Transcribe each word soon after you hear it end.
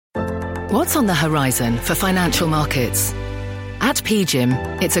What's on the horizon for financial markets? At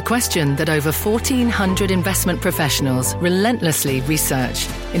PGIM, it's a question that over 1,400 investment professionals relentlessly research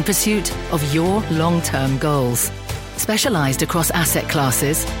in pursuit of your long-term goals. Specialised across asset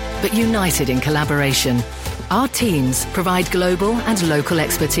classes, but united in collaboration, our teams provide global and local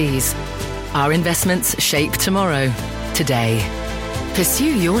expertise. Our investments shape tomorrow, today.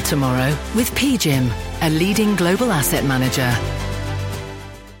 Pursue your tomorrow with PGIM, a leading global asset manager.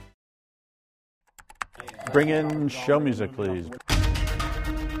 Bring in show music, please.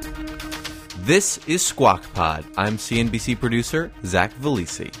 This is Squawk Pod. I'm CNBC producer Zach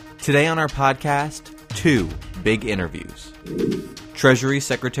Velisi. Today on our podcast, 2 big interviews. Treasury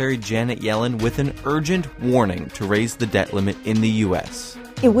Secretary Janet Yellen with an urgent warning to raise the debt limit in the U.S.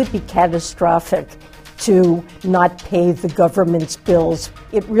 It would be catastrophic to not pay the government's bills.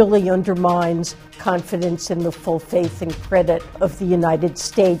 It really undermines confidence in the full faith and credit of the United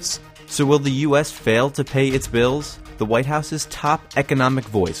States. So will the U.S. fail to pay its bills? The White House's top economic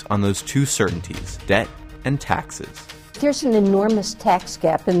voice on those 2 certainties, debt and taxes. There's an enormous tax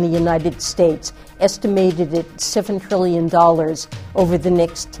gap in the United States, estimated at $7 trillion over the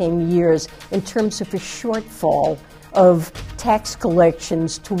next 10 years in terms of a shortfall of tax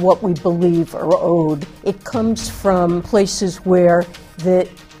collections to what we believe are owed. It comes from places where the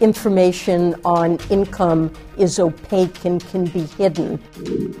information on income is opaque and can be hidden.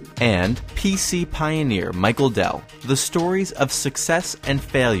 And PC pioneer Michael Dell, the stories of success and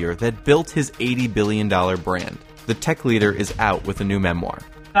failure that built his $80 billion brand. The tech leader is out with a new memoir.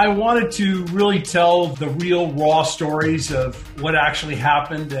 I wanted to really tell the real raw stories of what actually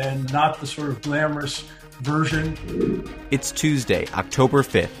happened and not the sort of glamorous version. It's Tuesday, October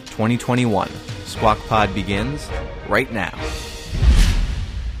 5th, 2021. Squawk Pod begins right now.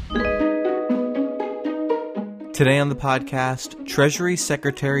 Today on the podcast, Treasury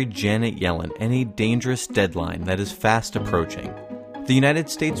Secretary Janet Yellen and a dangerous deadline that is fast approaching. The United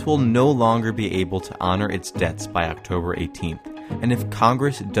States will no longer be able to honor its debts by October 18th, and if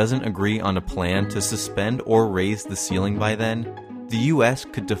Congress doesn't agree on a plan to suspend or raise the ceiling by then, the U.S.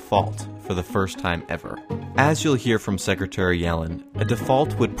 could default for the first time ever. As you'll hear from Secretary Yellen, a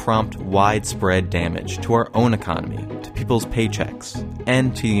default would prompt widespread damage to our own economy, to people's paychecks,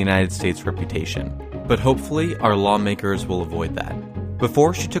 and to the United States' reputation. But hopefully, our lawmakers will avoid that.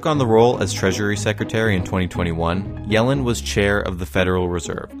 Before she took on the role as Treasury Secretary in 2021, Yellen was chair of the Federal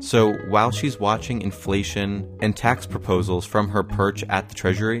Reserve. So while she's watching inflation and tax proposals from her perch at the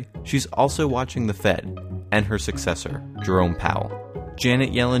Treasury, she's also watching the Fed and her successor, Jerome Powell.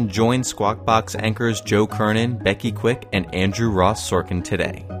 Janet Yellen joined Squawk Box anchors Joe Kernan, Becky Quick, and Andrew Ross Sorkin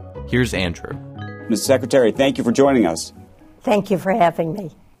today. Here's Andrew. Ms. Secretary, thank you for joining us. Thank you for having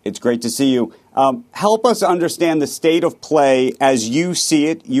me. It's great to see you. Help us understand the state of play as you see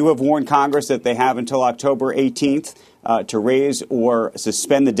it. You have warned Congress that they have until October 18th to raise or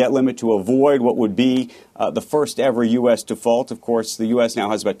suspend the debt limit to avoid what would be the first ever U.S. default. Of course, the U.S.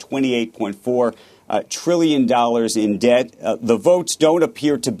 now has about $28.4 trillion in debt. The votes don't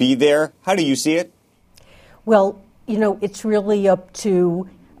appear to be there. How do you see it? Well, it's really up to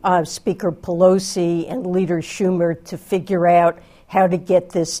Speaker Pelosi and Leader Schumer to figure out how to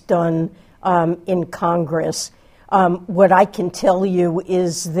get this done in Congress. What I can tell you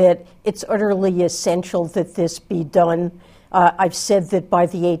is that it's utterly essential that this be done. I've said that by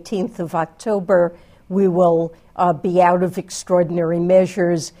the 18th of October, we will be out of extraordinary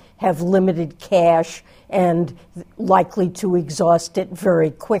measures, have limited cash, and likely to exhaust it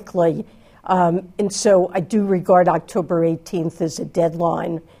very quickly. And so I do regard October 18th as a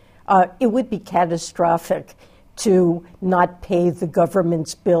deadline. It would be catastrophic to not pay the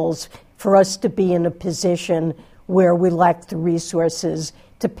government's bills, for us to be in a position where we lack the resources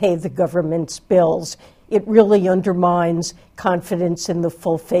to pay the government's bills. It really undermines confidence in the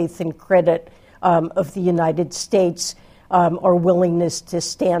full faith and credit of the United States, our willingness to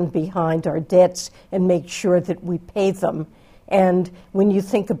stand behind our debts and make sure that we pay them. And when you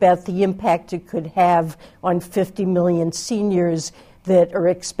think about the impact it could have on 50 million seniors that are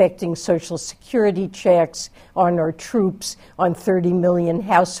expecting Social Security checks, on our troops, on 30 million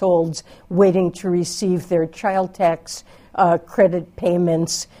households waiting to receive their child tax credit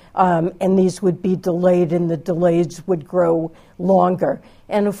payments, and these would be delayed and the delays would grow longer.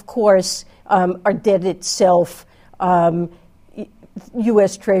 And of course, our debt itself,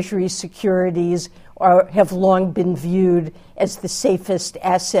 U.S. Treasury securities have long been viewed as the safest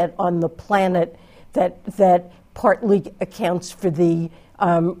asset on the planet that partly accounts for the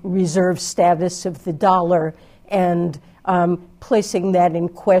reserve status of the dollar, and placing that in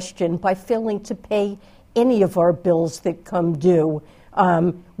question by failing to pay any of our bills that come due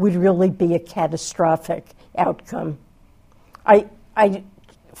would really be a catastrophic outcome. I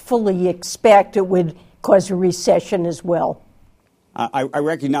fully expect it would cause a recession as well. I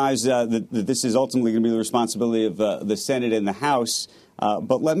recognize that this is ultimately going to be the responsibility of the Senate and the House.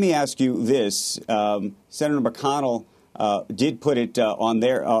 But let me ask you this. Senator McConnell did put it on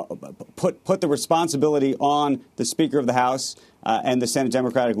there, put the responsibility on the Speaker of the House and the Senate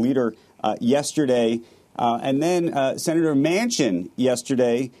Democratic leader yesterday. And then Senator Manchin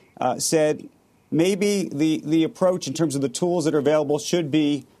yesterday said maybe the approach in terms of the tools that are available should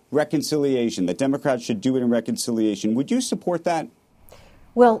be reconciliation, that Democrats should do it in reconciliation. Would you support that?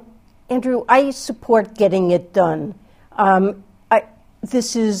 Well, Andrew, I support getting it done.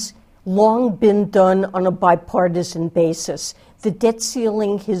 This has long been done on a bipartisan basis. The debt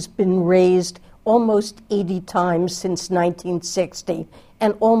ceiling has been raised almost 80 times since 1960,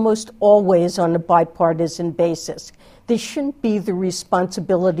 and almost always on a bipartisan basis. This shouldn't be the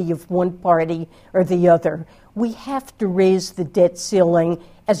responsibility of one party or the other. We have to raise the debt ceiling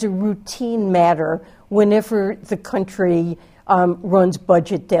as a routine matter whenever the country runs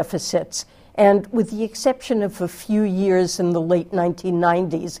budget deficits. And with the exception of a few years in the late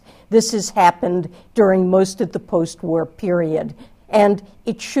 1990s, this has happened during most of the post-war period. And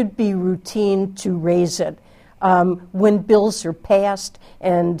it should be routine to raise it. When bills are passed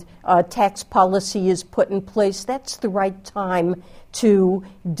and tax policy is put in place, that's the right time to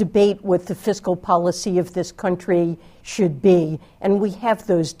debate what the fiscal policy of this country should be. And we have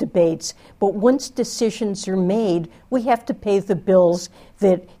those debates. But once decisions are made, we have to pay the bills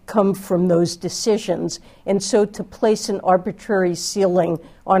that come from those decisions. And so to place an arbitrary ceiling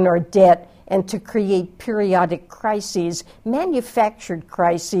on our debt and to create periodic crises, manufactured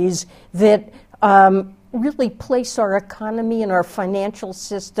crises that really place our economy and our financial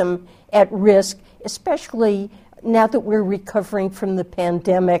system at risk, especially now that we're recovering from the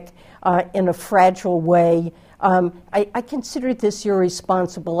pandemic in a fragile way. I consider this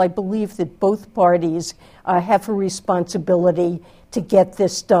irresponsible. I believe that both parties have a responsibility to get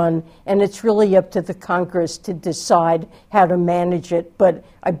this done, and it's really up to the Congress to decide how to manage it, but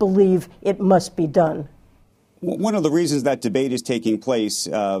I believe it must be done. One of the reasons that debate is taking place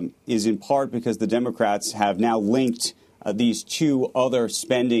is in part because the Democrats have now linked these two other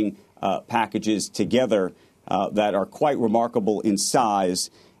spending packages together that are quite remarkable in size.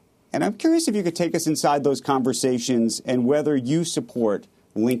 And I'm curious if you could take us inside those conversations and whether you support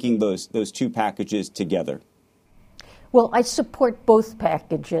linking those two packages together. Well, I support both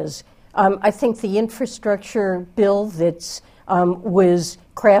packages. I think the infrastructure bill that was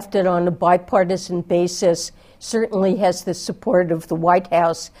crafted on a bipartisan basis certainly has the support of the White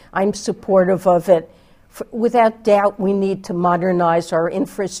House. I'm supportive of it. Without doubt, we need to modernize our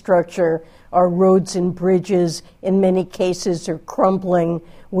infrastructure. Our roads and bridges, in many cases, are crumbling.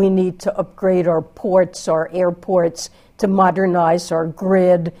 We need to upgrade our ports, our airports, to modernize our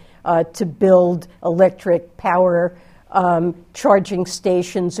grid, to build electric power charging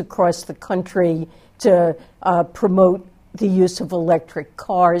stations across the country, to promote the use of electric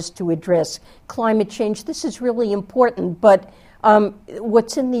cars, to address climate change. This is really important, but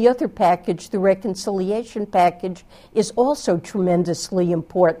what's in the other package, the reconciliation package, is also tremendously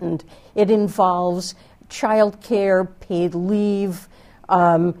important. It involves child care, paid leave,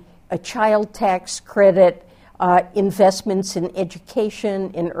 a child tax credit, investments in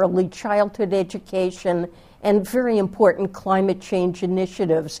education, in early childhood education, and very important climate change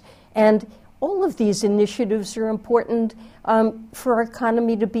initiatives. And all of these initiatives are important for our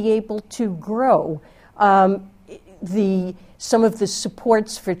economy to be able to grow. Some of the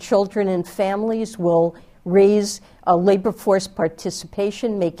supports for children and families will raise labor force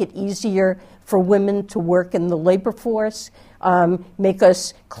participation, make it easier for women to work in the labor force, make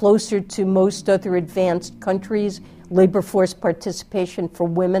us closer to most other advanced countries. Labor force participation for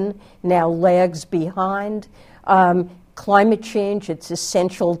women now lags behind. Climate change, it's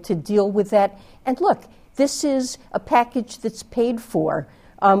essential to deal with that. And look, this is a package that's paid for.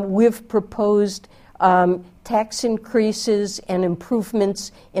 We've proposed tax increases and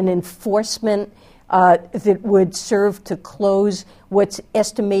improvements in enforcement that would serve to close what's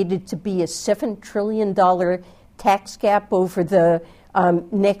estimated to be a $7 trillion tax gap over the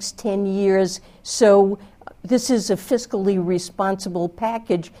next 10 years. So this is a fiscally responsible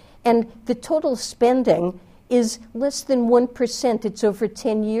package, and the total spending is less than 1%. It's over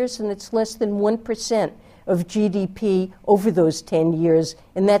 10 years, and it's less than 1% of GDP over those 10 years.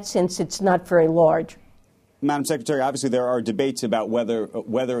 In that sense, it's not very large. Madam Secretary, obviously there are debates about whether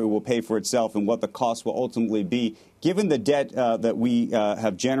it will pay for itself and what the cost will ultimately be. Given the debt that we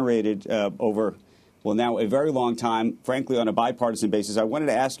have generated over well, now a very long time, frankly, on a bipartisan basis. I wanted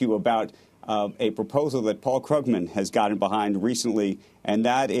to ask you about a proposal that Paul Krugman has gotten behind recently, and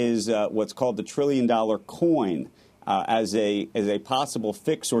that is what's called the $1 trillion coin as a possible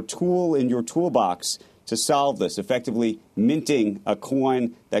fix or tool in your toolbox to solve this, effectively minting a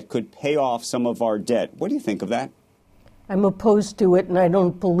coin that could pay off some of our debt. What do you think of that? I'm opposed to it, and I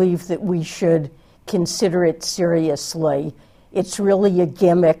don't believe that we should consider it seriously. It's really a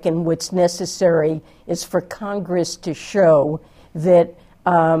gimmick, and what's necessary is for Congress to show that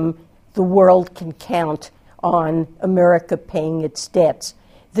the world can count on America paying its debts.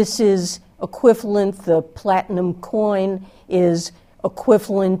 This is equivalent, the platinum coin is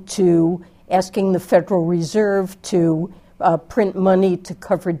equivalent to asking the Federal Reserve to print money to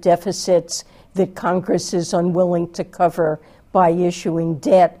cover deficits that Congress is unwilling to cover by issuing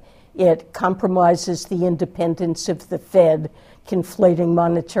debt. It compromises the independence of the Fed, conflating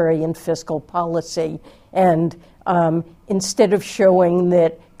monetary and fiscal policy. And instead of showing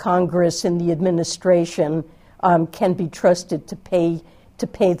that Congress and the administration can be trusted to pay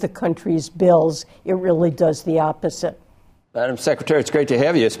the country's bills, it really does the opposite. Madam Secretary, it's great to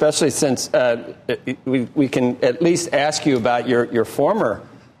have you, especially since we can at least ask you about your former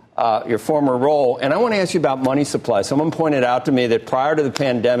role. And I want to ask you about money supply. Someone pointed out to me that prior to the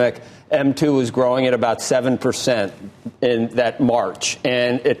pandemic, M2 was growing at about 7% in that March.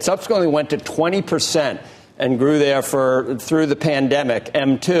 And it subsequently went to 20% and grew there through the pandemic,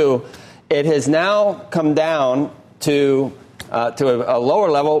 M2. It has now come down to a lower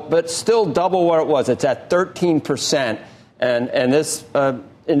level, but still double what it was. It's at 13%. And this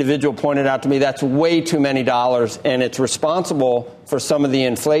individual pointed out to me that's way too many dollars, and it's responsible for some of the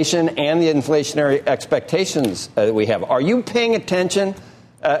inflation and the inflationary expectations that we have. Are you paying attention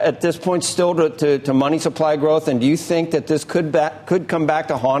at this point still to money supply growth, and do you think that this could come back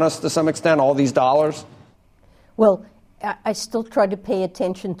to haunt us to some extent, all these dollars? Well, I still try to pay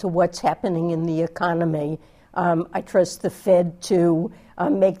attention to what's happening in the economy. I trust the Fed to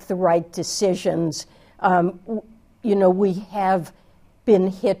make the right decisions. We have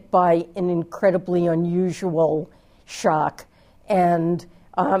been hit by an incredibly unusual shock. And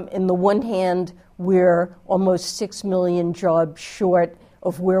in the one hand, we're almost 6 million jobs short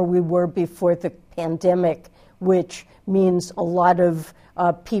of where we were before the pandemic, which means a lot of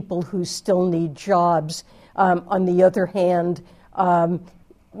people who still need jobs. On the other hand,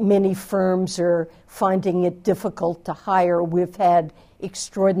 many firms are finding it difficult to hire. We've had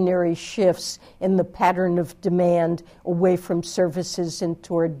extraordinary shifts in the pattern of demand away from services and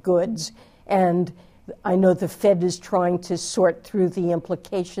toward goods. And I know the Fed is trying to sort through the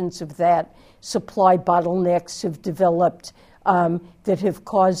implications of that. Supply bottlenecks have developed that have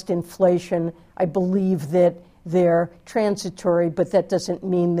caused inflation. I believe that they're transitory, but that doesn't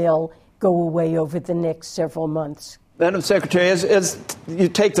mean they'll go away over the next several months. Madam Secretary, as you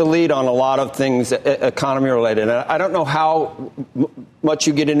take the lead on a lot of things economy-related, I don't know how much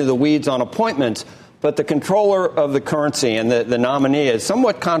you get into the weeds on appointments, but the controller of the currency and the nominee is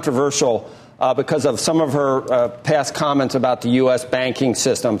somewhat controversial because of some of her past comments about the U.S. banking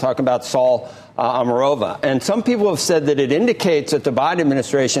system. I'm talking about Saule Omarova. And some people have said that it indicates that the Biden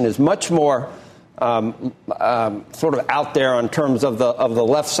administration is much more sort of out there in terms of the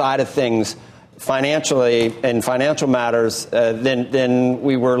left side of things financially and financial matters than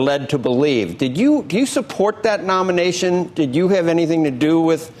we were led to believe. Do you support that nomination? Did you have anything to do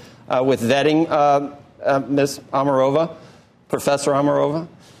with vetting Ms. Omarova, Professor Omarova?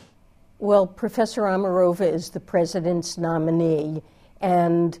 Well, Professor Omarova is the president's nominee,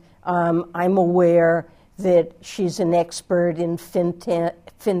 and I'm aware that she's an expert in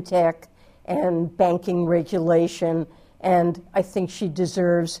fintech and banking regulation, and I think she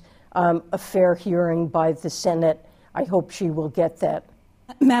deserves a fair hearing by the Senate. I hope she will get that.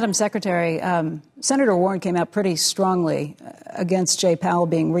 Madam Secretary, Senator Warren came out pretty strongly against Jay Powell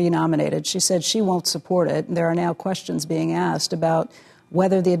being renominated. She said she won't support it. There are now questions being asked about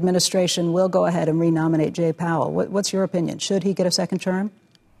whether the administration will go ahead and renominate Jay Powell. What's your opinion? Should he get a second term?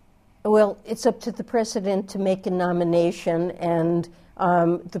 Well, it's up to the president to make a nomination, and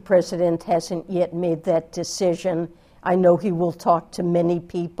the president hasn't yet made that decision. I know he will talk to many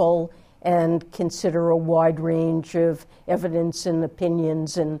people and consider a wide range of evidence and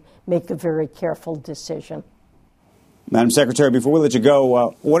opinions and make a very careful decision. Madam Secretary, before we let you go,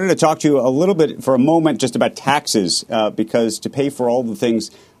 I wanted to talk to you a little bit for a moment just about taxes, because to pay for all the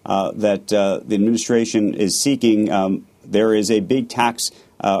things that the administration is seeking, there is a big tax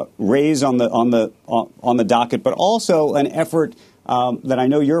raise on the docket, but also an effort that I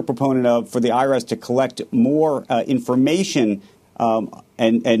know you're a proponent of for the IRS to collect more information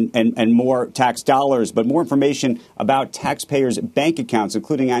and more tax dollars, but more information about taxpayers' bank accounts,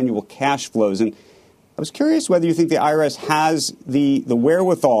 including annual cash flows. And I was curious whether you think the IRS has the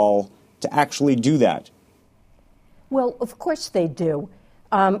wherewithal to actually do that. Well, of course they do.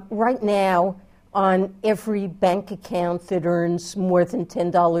 Right now, on every bank account that earns more than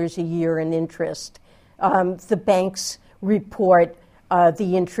 $10 a year in interest, the banks report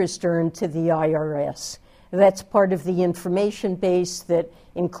the interest earned to the IRS. That's part of the information base that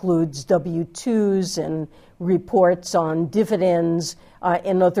includes W-2s and reports on dividends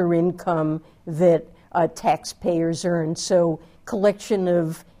and other income that taxpayers earn. So collection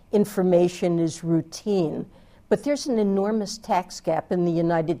of information is routine. But there's an enormous tax gap in the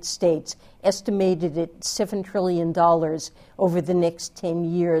United States, estimated at $7 trillion over the next 10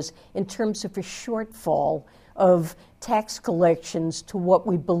 years in terms of a shortfall of tax collections to what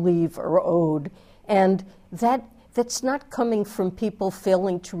we believe are owed. And that's not coming from people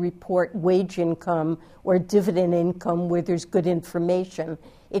failing to report wage income or dividend income where there's good information.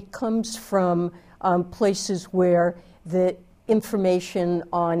 It comes from places where the information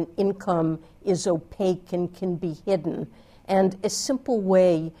on income is opaque and can be hidden. And a simple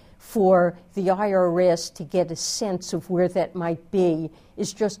way for the IRS to get a sense of where that might be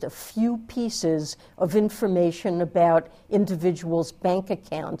is just a few pieces of information about individuals' bank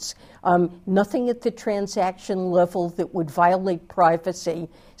accounts. Nothing at the transaction level that would violate privacy,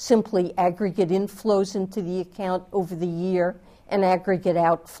 simply aggregate inflows into the account over the year and aggregate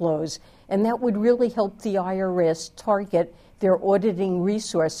outflows. And that would really help the IRS target their auditing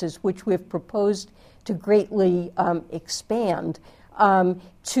resources, which we've proposed to greatly expand,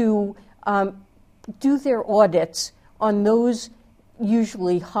 to do their audits on those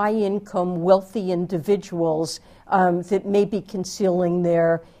usually high-income, wealthy individuals that may be concealing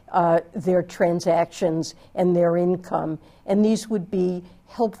their transactions and their income. And these would be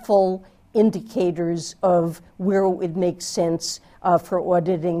helpful indicators of where it would make sense for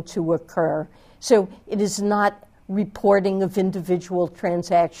auditing to occur. So it is not reporting of individual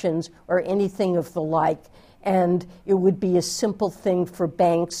transactions or anything of the like. And it would be a simple thing for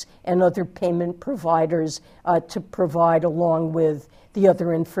banks and other payment providers to provide along with the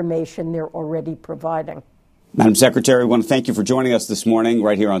other information they're already providing. Madam Secretary, I want to thank you for joining us this morning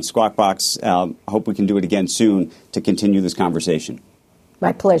right here on Squawk Box. I hope we can do it again soon to continue this conversation.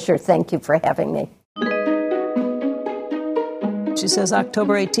 My pleasure. Thank you for having me. She says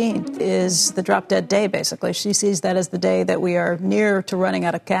October 18th is the drop-dead day, basically. She sees that as the day that we are near to running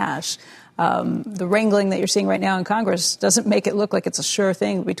out of cash. The wrangling that you're seeing right now in Congress doesn't make it look like it's a sure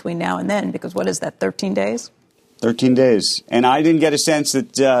thing between now and then, because what is that, 13 days? 13 days. And I didn't get a sense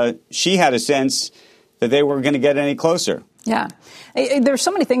that she had a sense that they were going to get any closer. Yeah. There's so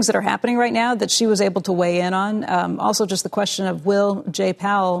many things that are happening right now that she was able to weigh in on. Also, just the question of will Jay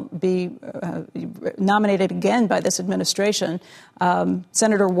Powell be nominated again by this administration?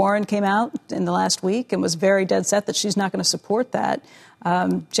 Senator Warren came out in the last week and was very dead set that she's not going to support that.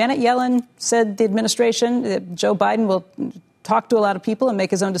 Janet Yellen said the administration, that Joe Biden will talk to a lot of people and make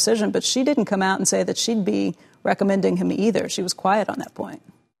his own decision, but she didn't come out and say that she'd be recommending him either. She was quiet on that point.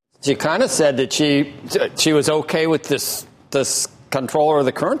 She kind of said that she was okay with this controller of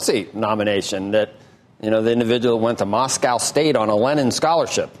the currency nomination, that, you know, the individual went to Moscow State on a Lenin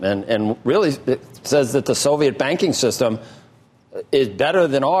scholarship, and really it says that the Soviet banking system is better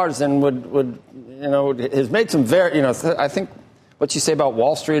than ours and would has made some very, I think what you say about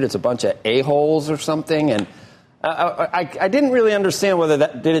Wall Street, it's a bunch of a-holes or something. And I didn't really understand whether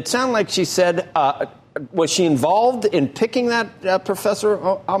that, did it sound like she said, was she involved in picking that Professor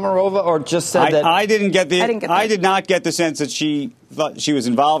Omarova, or just said that? I did not get the sense that she thought she was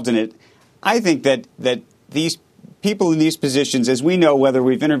involved in it. I think that these people in these positions, as we know, whether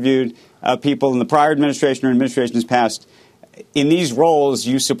we've interviewed people in the prior administration or administrations past, in these roles,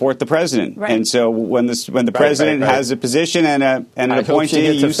 you support the president. Right. And so when the president has a position and an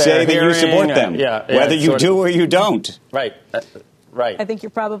appointee, you say that you support them, whether you do or you don't. Right. Right. I think you're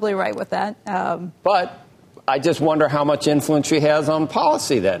probably right with that. But I just wonder how much influence she has on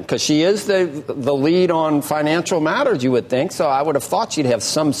policy then, because she is the lead on financial matters, you would think. So I would have thought she'd have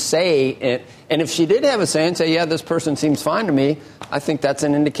some say. And if she did have a say and say, yeah, this person seems fine to me, I think that's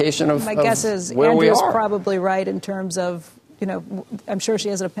an indication of my guess is where we are. Andrew's probably right in terms of, I'm sure she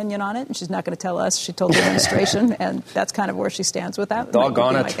has an opinion on it, and she's not going to tell us. She told the administration, and that's kind of where she stands with that.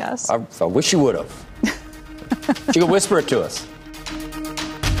 Doggone it. My guess. I wish you would have. She could whisper it to us.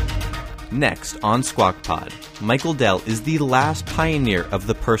 Next on Squawk Pod, Michael Dell is the last pioneer of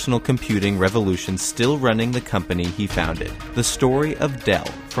the personal computing revolution still running the company he founded. The story of Dell,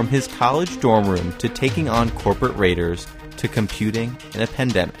 from his college dorm room to taking on corporate raiders to computing in a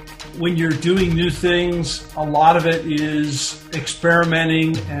pandemic. When you're doing new things, a lot of it is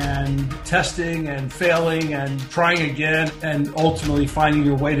experimenting and testing and failing and trying again and ultimately finding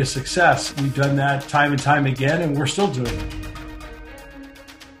your way to success. We've done that time and time again, and we're still doing it.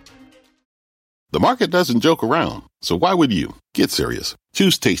 The market doesn't joke around, so why would you? Get serious.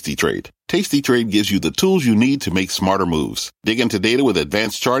 Choose Tasty Trade. Tasty Trade gives you the tools you need to make smarter moves. Dig into data with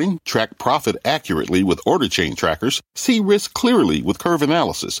advanced charting, track profit accurately with order chain trackers, see risk clearly with curve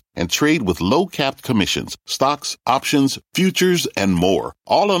analysis, and trade with low-capped commissions, stocks, options, futures, and more.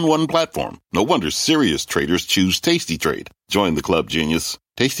 All on one platform. No wonder serious traders choose Tasty Trade. Join the club, genius.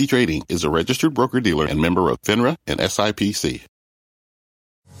 Tasty Trading is a registered broker-dealer and member of FINRA and SIPC.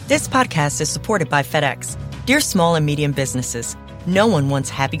 This podcast is supported by FedEx. Dear small and medium businesses, no one wants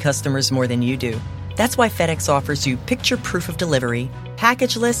happy customers more than you do. That's why FedEx offers you picture proof of delivery,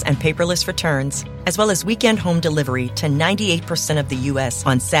 packageless and paperless returns, as well as weekend home delivery to 98% of the U.S.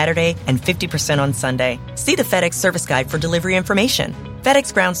 on Saturday and 50% on Sunday. See the FedEx service guide for delivery information.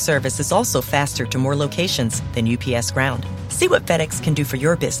 FedEx Ground service is also faster to more locations than UPS Ground. See what FedEx can do for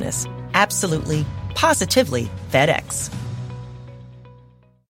your business. Absolutely, positively FedEx.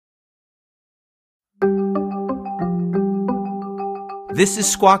 This is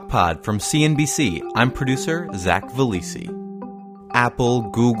Squawk Pod from CNBC. I'm producer Zach Velisi. Apple,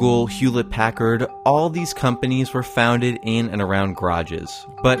 Google, Hewlett-Packard, all these companies were founded in and around garages.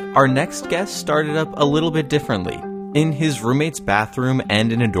 But our next guest started up a little bit differently. In his roommate's bathroom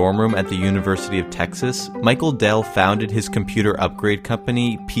and in a dorm room at the University of Texas, Michael Dell founded his computer upgrade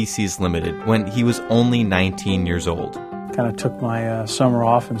company, PCs Limited, when he was only 19 years old. Kind of took my summer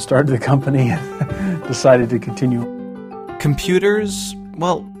off and started the company and decided to continue. Computers,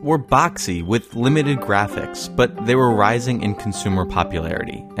 well, were boxy with limited graphics, but they were rising in consumer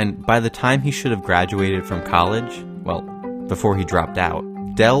popularity. And by the time he should have graduated from college, well, before he dropped out,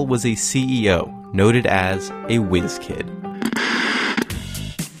 Dell was a CEO, noted as a whiz kid.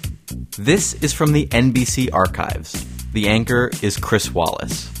 This is from the NBC archives. The anchor is Chris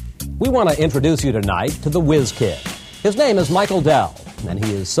Wallace. We want to introduce you tonight to the whiz kid. His name is Michael Dell, and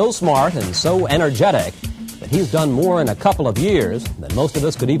he is so smart and so energetic that he's done more in a couple of years than most of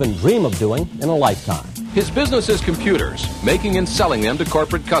us could even dream of doing in a lifetime. His business is computers, making and selling them to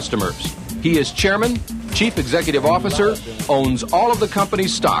corporate customers. He is chairman, chief executive officer, owns all of the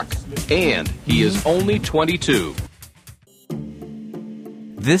company's stock, and he is only 22.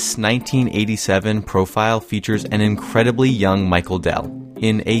 This 1987 profile features an incredibly young Michael Dell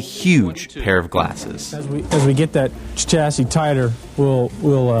in a huge pair of glasses. As we get that chassis tighter, we'll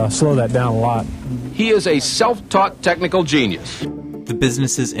slow that down a lot. He is a self-taught technical genius. The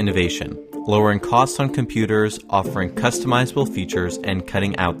business's innovation, lowering costs on computers, offering customizable features, and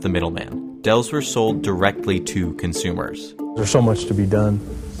cutting out the middleman. Dells were sold directly to consumers. There's so much to be done,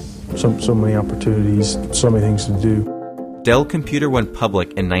 so many opportunities, so many things to do. Dell Computer went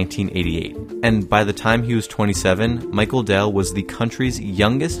public in 1988, and by the time he was 27, Michael Dell was the country's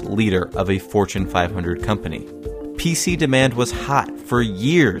youngest leader of a Fortune 500 company. PC demand was hot for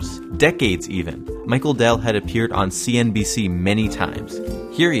years, decades even. Michael Dell had appeared on CNBC many times.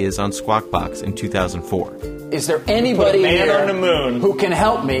 Here he is on Squawk Box in 2004. Is there anybody here on the moon who can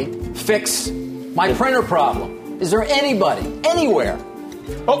help me fix my printer problem? Is there anybody, anywhere?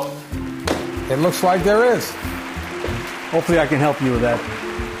 Oh, it looks like there is. Hopefully I can help you with that,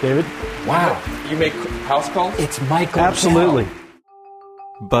 David. Wow. You make house calls? It's Michael Absolutely. Dell.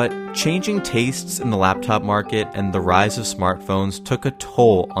 But changing tastes in the laptop market and the rise of smartphones took a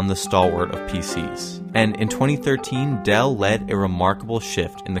toll on the stalwart of PCs. And in 2013, Dell led a remarkable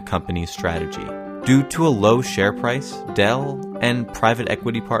shift in the company's strategy. Due to a low share price, Dell and private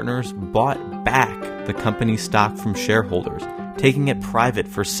equity partners bought back the company's stock from shareholders, taking it private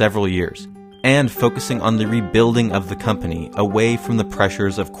for several years, and focusing on the rebuilding of the company away from the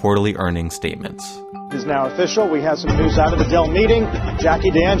pressures of quarterly earnings statements. Is now official. We have some news out of the Dell meeting.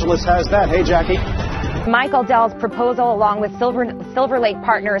 Jackie DeAngelis has that. Hey, Jackie. Michael Dell's proposal, along with Silver Lake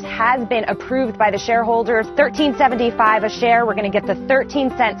Partners, has been approved by the shareholders. $13.75 a share. We're going to get the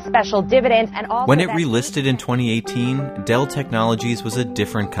 13-cent special dividend. And also when it relisted in 2018, Dell Technologies was a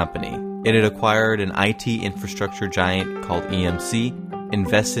different company. It had acquired an IT infrastructure giant called EMC,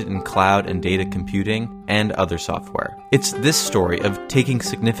 invested in cloud and data computing, and other software. It's this story of taking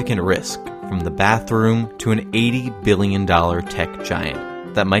significant risk from the bathroom to an $80 billion tech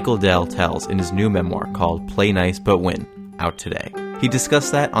giant that Michael Dell tells in his new memoir called Play Nice But Win, out today. He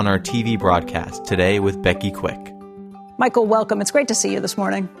discussed that on our TV broadcast today with Becky Quick. Michael, welcome. It's great to see you this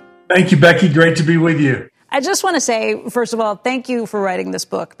morning. Thank you, Becky. Great to be with you. I just want to say, first of all, thank you for writing this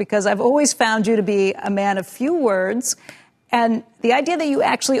book, because I've always found you to be a man of few words And the idea that you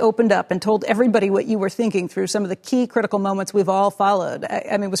actually opened up and told everybody what you were thinking through some of the key critical moments we've all followed,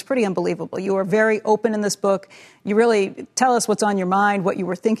 I mean, was pretty unbelievable. You were very open in this book. You really tell us what's on your mind, what you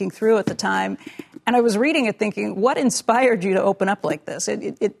were thinking through at the time. And I was reading it thinking, what inspired you to open up like this?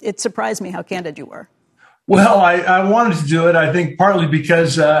 It surprised me how candid you were. Well, I wanted to do it, I think, partly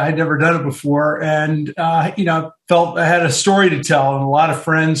because I'd never done it before. And, felt I had a story to tell. And a lot of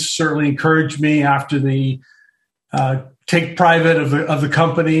friends certainly encouraged me after the take private of the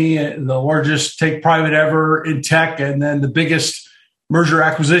company, the largest take private ever in tech, and then the biggest merger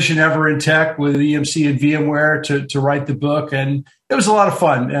acquisition ever in tech with EMC and VMware to write the book. And it was a lot of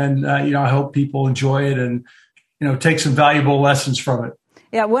fun. And, I hope people enjoy it and, take some valuable lessons from it.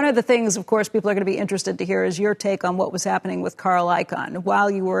 Yeah, one of the things, of course, people are going to be interested to hear is your take on what was happening with Carl Icahn. While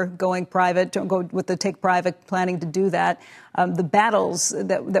you were going private, don't go with the take private, planning to do that, the battles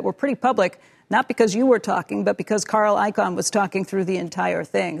that were pretty public, not because you were talking, but because Carl Icahn was talking through the entire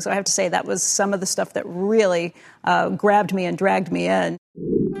thing. So I have to say that was some of the stuff that really grabbed me and dragged me in.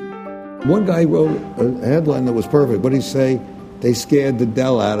 One guy wrote a headline that was perfect. What did he say? They scared the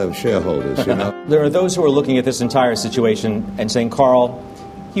Dell out of shareholders, There are those who are looking at this entire situation and saying, Carl,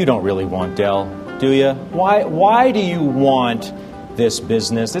 you don't really want Dell, do you? Why do you want this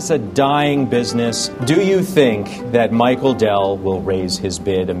business? It's a dying business. Do you think that Michael Dell will raise his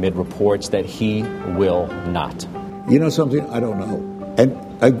bid amid reports that he will not? You know something? I don't know. And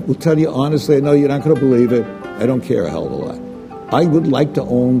I will tell you honestly, I know you're not going to believe it. I don't care a hell of a lot. I would like to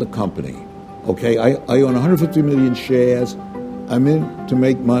own the company. Okay? I own 150 million shares. I'm in to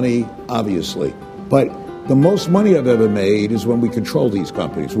make money, obviously. But the most money I've ever made is when we control these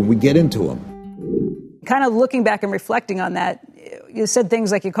companies, when we get into them. Kind of looking back and reflecting on that, you said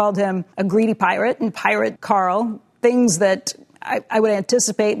things like you called him a greedy pirate and Pirate Carl, things that I would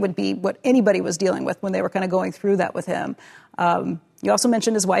anticipate would be what anybody was dealing with when they were kind of going through that with him. You also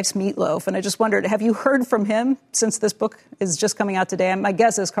mentioned his wife's meatloaf, and I just wondered, have you heard from him since this book is just coming out today? My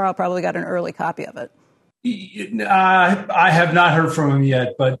guess is Carl probably got an early copy of it. I have not heard from him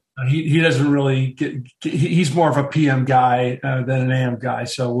yet, but he doesn't really he's more of a PM guy than an AM guy.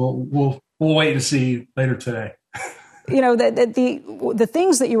 So we'll wait and see later today. The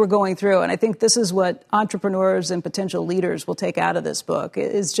things that you were going through, and I think this is what entrepreneurs and potential leaders will take out of this book,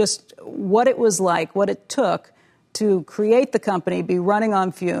 is just what it was like, what it took to create the company, be running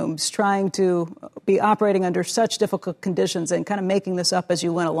on fumes, trying to be operating under such difficult conditions and kind of making this up as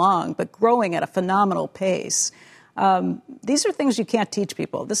you went along, but growing at a phenomenal pace. These are things you can't teach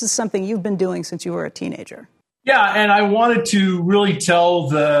people. This is something you've been doing since you were a teenager. Yeah, and I wanted to really tell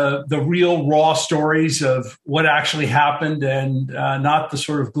the real raw stories of what actually happened and not the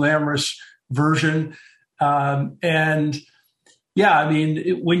sort of glamorous version. Yeah, I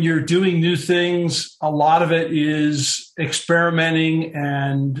mean, when you're doing new things, a lot of it is experimenting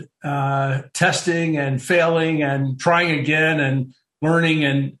and testing and failing and trying again and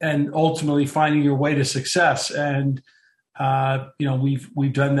learning and ultimately finding your way to success. And,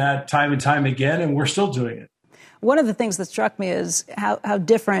 we've done that time and time again, and we're still doing it. One of the things that struck me is how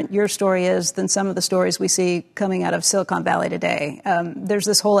different your story is than some of the stories we see coming out of Silicon Valley today. There's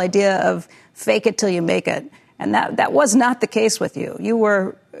this whole idea of fake it till you make it. And that was not the case with you. You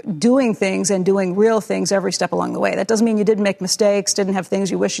were doing things and doing real things every step along the way. That doesn't mean you didn't make mistakes, didn't have things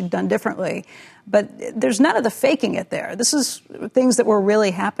you wish you'd done differently. But there's none of the faking it there. This is things that were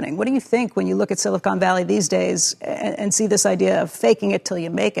really happening. What do you think when you look at Silicon Valley these days and see this idea of faking it till you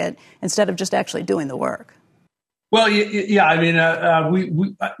make it instead of just actually doing the work? Well, yeah, I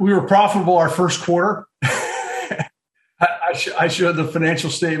mean, we were profitable our first quarter. I showed the financial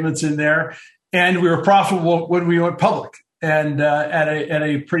statements in there. And we were profitable when we went public and at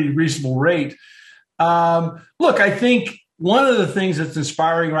a pretty reasonable rate. Look, I think one of the things that's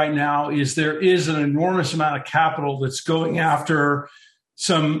inspiring right now is there is an enormous amount of capital that's going after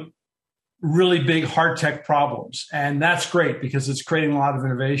some really big hard tech problems. And that's great because it's creating a lot of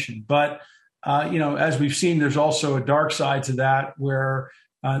innovation. But, as we've seen, there's also a dark side to that where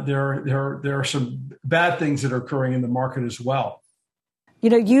there are some bad things that are occurring in the market as well.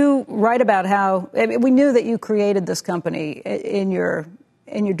 You write about how we knew that you created this company in your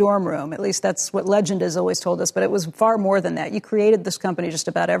dorm room. At least that's what legend has always told us. But it was far more than that. You created this company just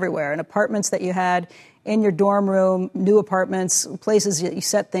about everywhere. In apartments that you had in your dorm room, new apartments, places that you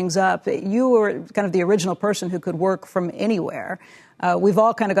set things up. You were kind of the original person who could work from anywhere. We've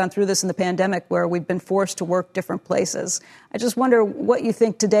all kind of gone through this in the pandemic where we've been forced to work different places. I just wonder what you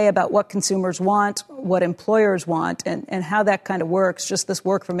think today about what consumers want, what employers want, and how that kind of works, just this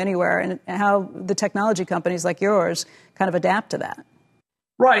work from anywhere, and how the technology companies like yours kind of adapt to that.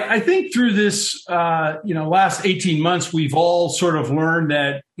 Right. I think through this, last 18 months, we've all sort of learned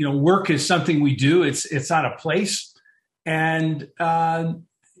that, work is something we do. It's not a place. And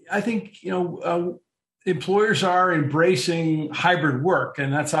I think, employers are embracing hybrid work,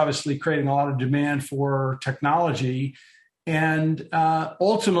 and that's obviously creating a lot of demand for technology. And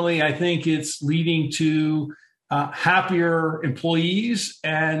ultimately, I think it's leading to happier employees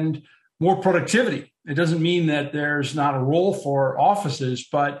and more productivity. It doesn't mean that there's not a role for offices,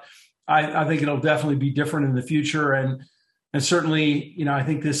 but I think it'll definitely be different in the future. And certainly, I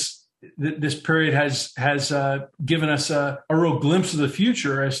think this period has given us a real glimpse of the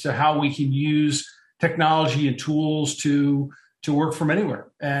future as to how we can use technology and tools to work from anywhere.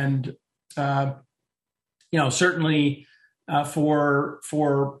 And certainly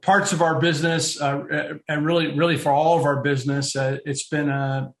for parts of our business and really for all of our business, it's been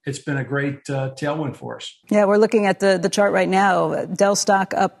a great tailwind for us. Yeah, we're looking at the chart right now. Dell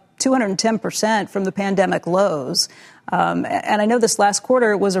stock up 210% from the pandemic lows. And I know this last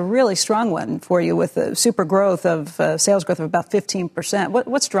quarter was a really strong one for you with the super growth of sales growth of about 15%.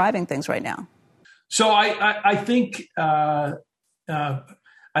 What's driving things right now? So I think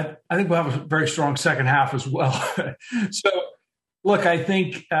I think we'll have a very strong second half as well. So, look, I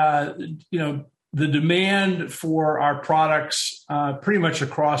think, the demand for our products pretty much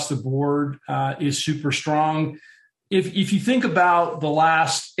across the board is super strong. If you think about the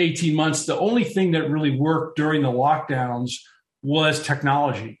last 18 months, the only thing that really worked during the lockdowns was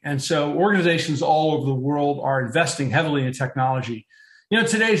technology. And so organizations all over the world are investing heavily in technology.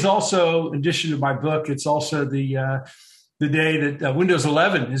 Today's also, in addition to my book, it's also the day that Windows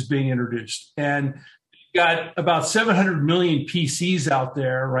 11 is being introduced. And you've got about 700 million PCs out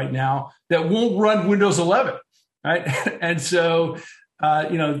there right now that won't run Windows 11, right? And so,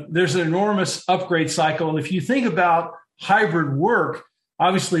 there's an enormous upgrade cycle. And if you think about hybrid work,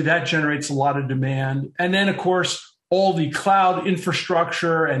 obviously that generates a lot of demand. And then, of course, all the cloud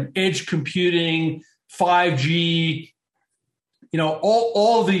infrastructure and edge computing, 5G,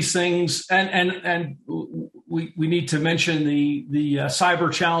 all of these things, and we need to mention the cyber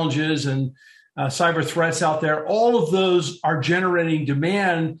challenges and cyber threats out there. All of those are generating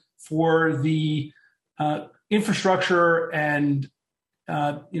demand for the infrastructure and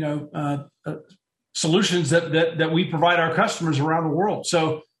solutions that we provide our customers around the world.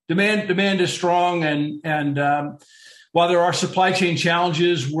 So demand is strong, and while there are supply chain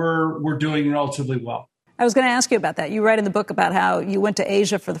challenges, we're doing relatively well. I was going to ask you about that. You write in the book about how you went to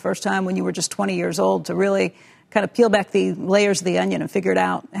Asia for the first time when you were just 20 years old to really kind of peel back the layers of the onion and figured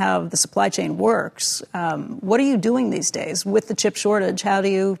out how the supply chain works. What are you doing these days with the chip shortage? How do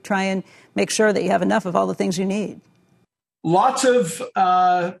you try and make sure that you have enough of all the things you need? Lots of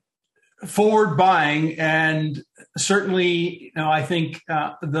forward buying, and certainly, I think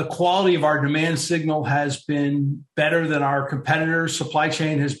the quality of our demand signal has been better than our competitors. Supply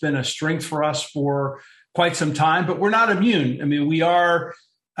chain has been a strength for us for quite some time, but we're not immune. I mean, we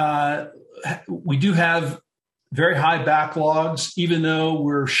do have very high backlogs, even though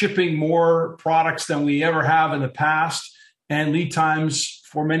we're shipping more products than we ever have in the past, and lead times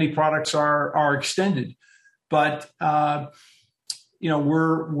for many products are extended. But we're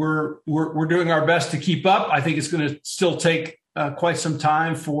doing our best to keep up. I think it's going to still take quite some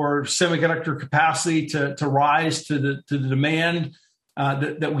time for semiconductor capacity to rise to the demand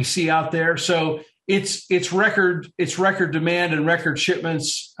that we see out there. So it's record demand and record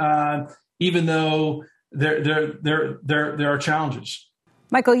shipments, even though there are challenges.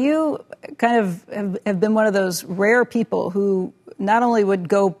 Michael, you kind of have been one of those rare people who not only would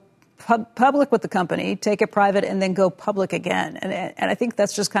go public with the company, take it private, and then go public again. And I think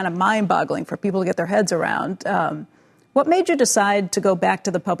that's just kind of mind-boggling for people to get their heads around. What made you decide to go back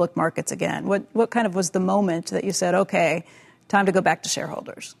to the public markets again? What kind of was the moment that you said, okay, time to go back to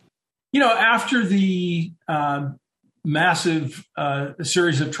shareholders? After the massive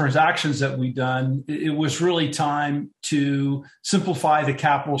series of transactions that we've done, it was really time to simplify the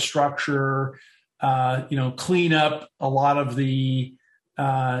capital structure, clean up a lot of the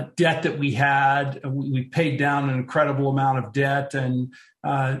debt that we had. We paid down an incredible amount of debt and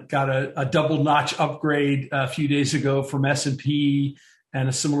got a double notch upgrade a few days ago from S&P and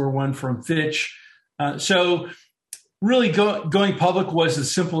a similar one from Fitch. So really going public was the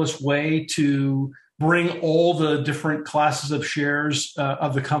simplest way to bring all the different classes of shares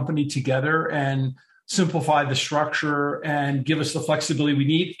of the company together and simplify the structure and give us the flexibility we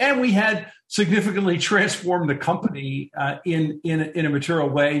need. And we had significantly transformed the company in a material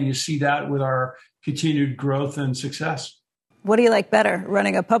way. And you see that with our continued growth and success. What do you like better,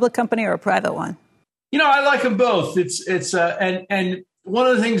 running a public company or a private one? I like them both. And one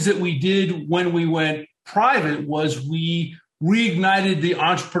of the things that we did when we went private was we reignited the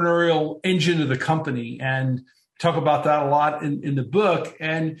entrepreneurial engine of the company, and talk about that a lot in the book.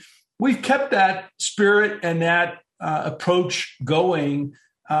 And we've kept that spirit and that approach going,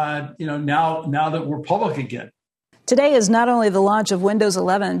 now that we're public again. Today is not only the launch of Windows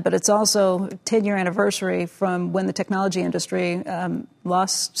 11, but it's also 10-year anniversary from when the technology industry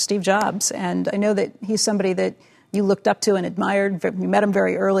lost Steve Jobs. And I know that he's somebody that you looked up to and admired. You met him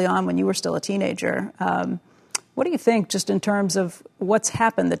very early on when you were still a teenager. What do you think just in terms of what's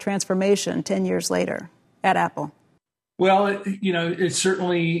happened, the transformation 10 years later at Apple? Well, it's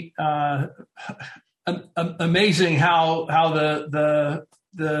certainly amazing how the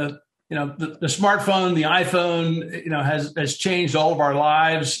smartphone, the iPhone, has changed all of our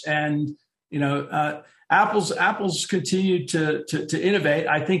lives, and Apple's continued to innovate.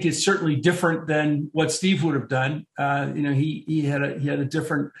 I think it's certainly different than what Steve would have done. He had a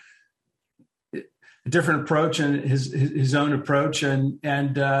different approach and his own approach,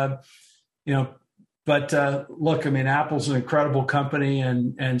 But look, I mean, Apple's an incredible company,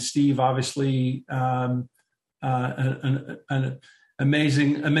 and Steve obviously an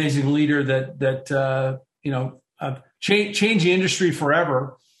amazing leader that changed the industry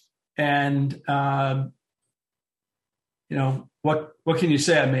forever. And what can you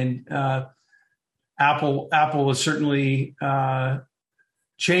say? I mean, Apple has certainly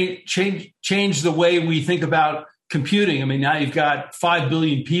changed the way we think about computing. I mean, now you've got 5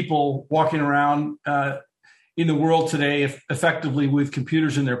 billion people walking around in the world today, effectively with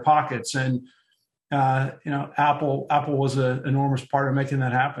computers in their pockets, and Apple was an enormous part of making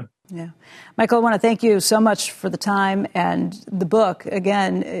that happen. Yeah, Michael, I want to thank you so much for the time, and the book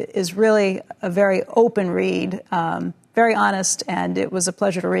again is really a very open read, very honest, and it was a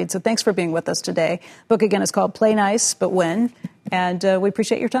pleasure to read. So thanks for being with us today. The book again is called Play Nice But Win, and we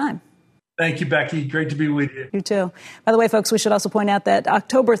appreciate your time. Thank you, Becky. Great to be with you. You too. By the way, folks, we should also point out that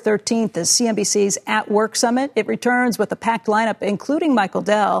October 13th is CNBC's At Work Summit. It returns with a packed lineup, including Michael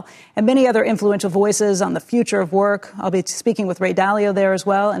Dell and many other influential voices on the future of work. I'll be speaking with Ray Dalio there as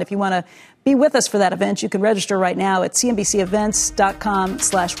well. And if you want to be with us for that event, you can register right now at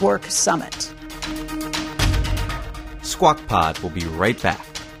cnbcevents.com/work summit. Squawk Pod will be right back.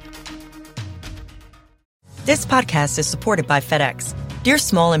 This podcast is supported by FedEx. Dear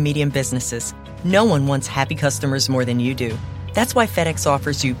small and medium businesses, no one wants happy customers more than you do. That's why FedEx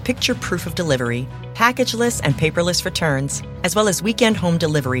offers you picture proof of delivery, packageless and paperless returns, as well as weekend home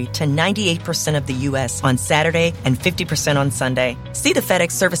delivery to 98% of the U.S. on Saturday and 50% on Sunday. See the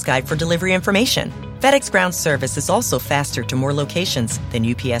FedEx service guide for delivery information. FedEx Ground service is also faster to more locations than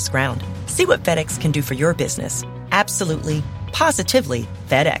UPS Ground. See what FedEx can do for your business. Absolutely, positively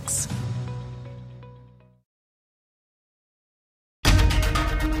FedEx.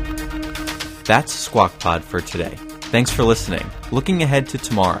 That's Squawk Pod for today. Thanks for listening. Looking ahead to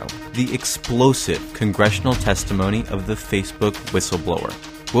tomorrow, the explosive congressional testimony of the Facebook whistleblower.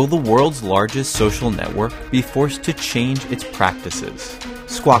 Will the world's largest social network be forced to change its practices?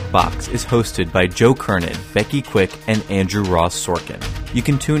 Squawk Box is hosted by Joe Kernan, Becky Quick, and Andrew Ross Sorkin. You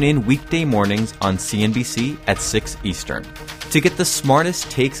can tune in weekday mornings on CNBC at 6 Eastern. To get the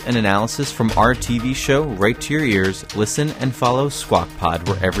smartest takes and analysis from our TV show right to your ears, listen and follow Squawk Pod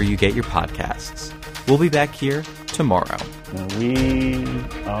wherever you get your podcasts. We'll be back here tomorrow. We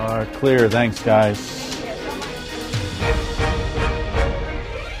are clear. Thanks, guys.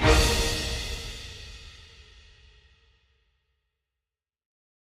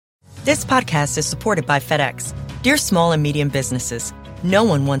 This podcast is supported by FedEx. Dear small and medium businesses, no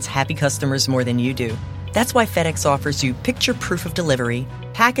one wants happy customers more than you do. That's why FedEx offers you picture proof of delivery,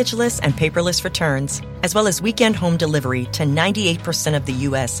 packageless and paperless returns, as well as weekend home delivery to 98% of the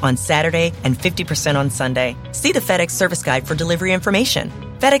U.S. on Saturday and 50% on Sunday. See the FedEx service guide for delivery information.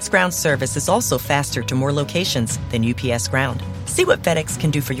 FedEx Ground service is also faster to more locations than UPS Ground. See what FedEx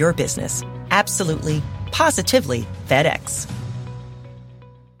can do for your business. Absolutely, positively FedEx.